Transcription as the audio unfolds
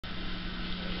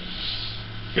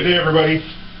Good day, everybody.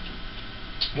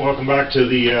 Welcome back to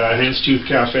the Hen's Tooth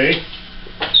Cafe.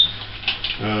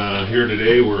 Here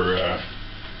today, we're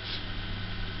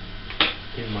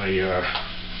in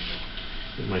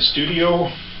my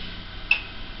studio,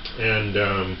 and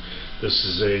this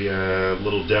is a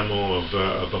little demo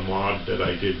of a mod that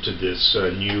I did to this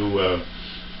new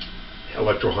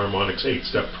Electro-Harmonix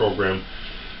 8-step program.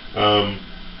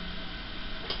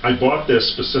 I bought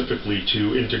this specifically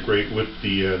to integrate with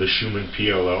the Schumann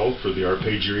PLL for the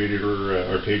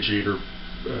arpeggiator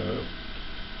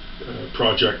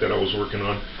project that I was working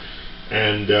on,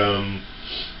 and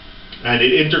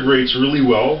it integrates really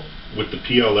well with the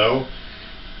PLL.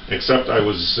 Except I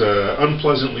was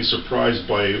unpleasantly surprised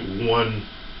by one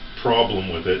problem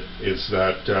with it. Is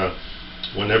that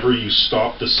whenever you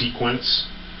stop the sequence,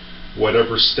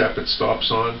 whatever step it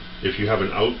stops on, if you have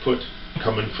an output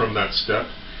coming from that step,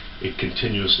 it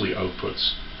continuously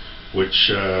outputs, which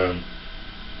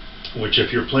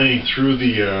if you're playing through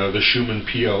the Schumann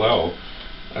PLL,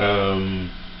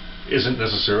 isn't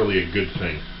necessarily a good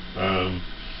thing.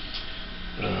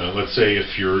 Let's say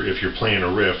if you're playing a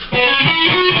riff,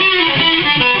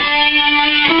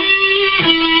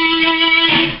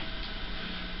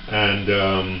 and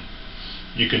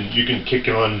you can kick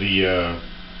on the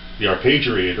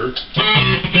arpeggiator.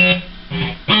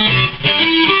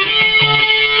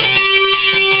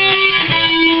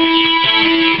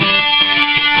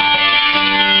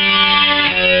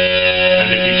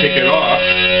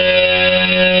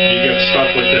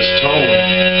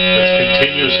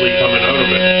 Coming out of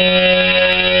it.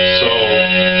 So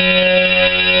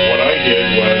what I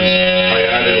did was I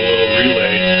added a little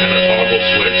relay and a toggle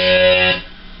switch.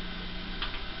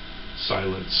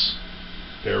 Silence.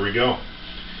 There we go.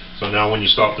 So now when you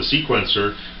stop the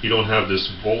sequencer, you don't have this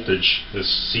voltage,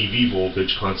 this CV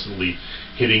voltage, constantly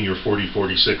hitting your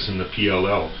 4046 in the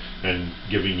PLL and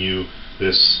giving you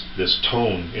this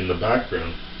tone in the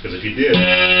background. Because if you did,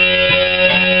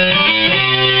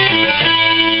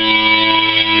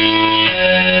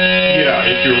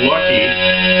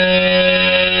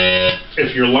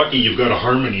 if you're lucky, you've got a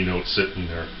harmony note sitting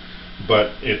there.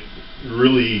 But it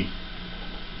really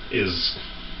is,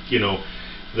 you know,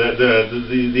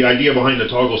 the idea behind the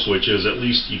toggle switch is at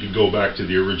least you could go back to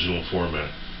the original format.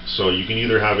 So you can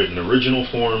either have it in original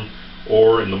form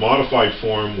or in the modified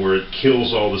form where it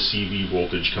kills all the CV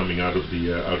voltage coming out of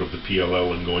the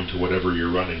PLL and going to whatever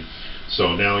you're running.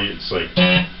 So now it's like,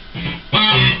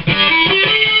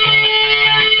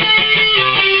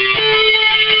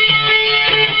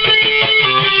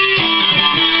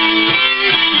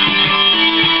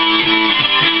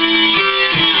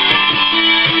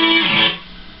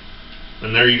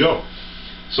 and there you go.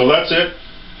 So that's it.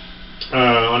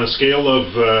 On a scale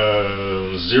of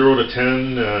 0 to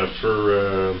 10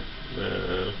 for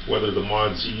whether the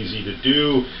mod's easy to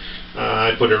do,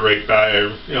 I put it right by,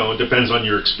 you know, it depends on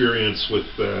your experience with,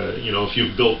 you know, if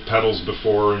you've built pedals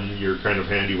before and you're kind of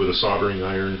handy with a soldering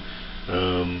iron,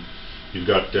 you've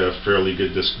got fairly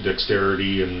good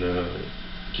dexterity and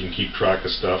can keep track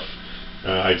of stuff.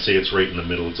 I'd say it's right in the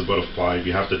middle. It's about a 5.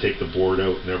 You have to take the board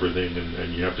out and everything,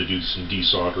 and you have to do some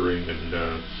desoldering, and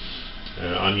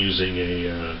I'm using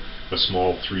a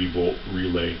small 3-volt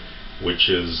relay, which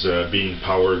is being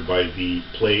powered by the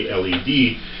Play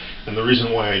LED. And the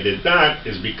reason why I did that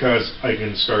is because I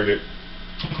can start it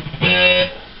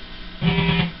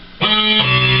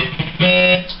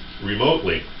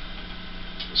remotely.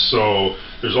 So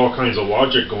there's all kinds of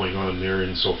logic going on there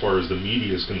insofar as the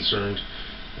media is concerned.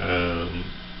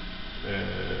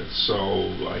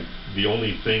 The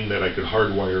only thing that I could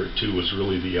hardwire it to was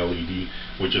really the LED,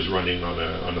 which is running on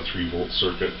a 3-volt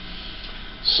circuit.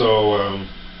 So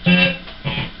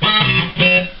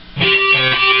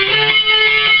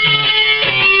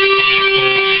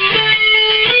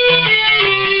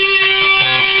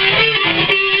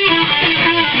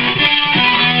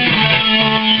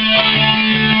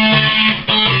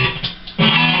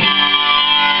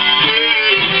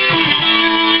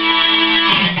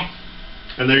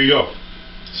and there you go.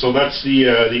 So that's the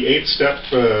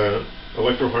 8-step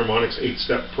Electro-Harmonix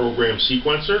 8-step program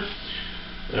sequencer,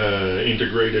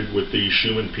 integrated with the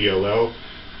Schumann PLL.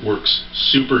 Works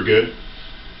super good.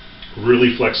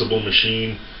 Really flexible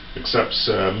machine. Accepts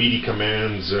MIDI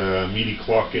commands, MIDI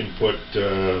clock input,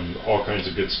 all kinds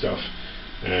of good stuff.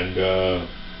 And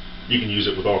you can use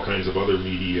it with all kinds of other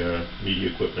MIDI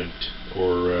equipment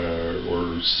or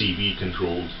CV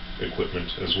controlled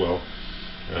equipment as well.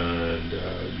 And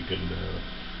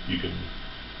you can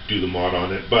do the mod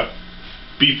on it, but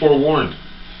be forewarned,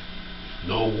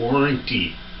 no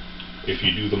warranty if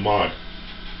you do the mod.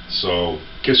 So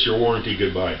kiss your warranty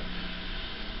goodbye.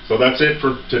 So that's it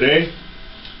for today.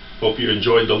 Hope you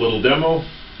enjoyed the little demo.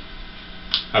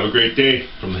 Have a great day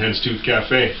from the Hen's Tooth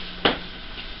Cafe.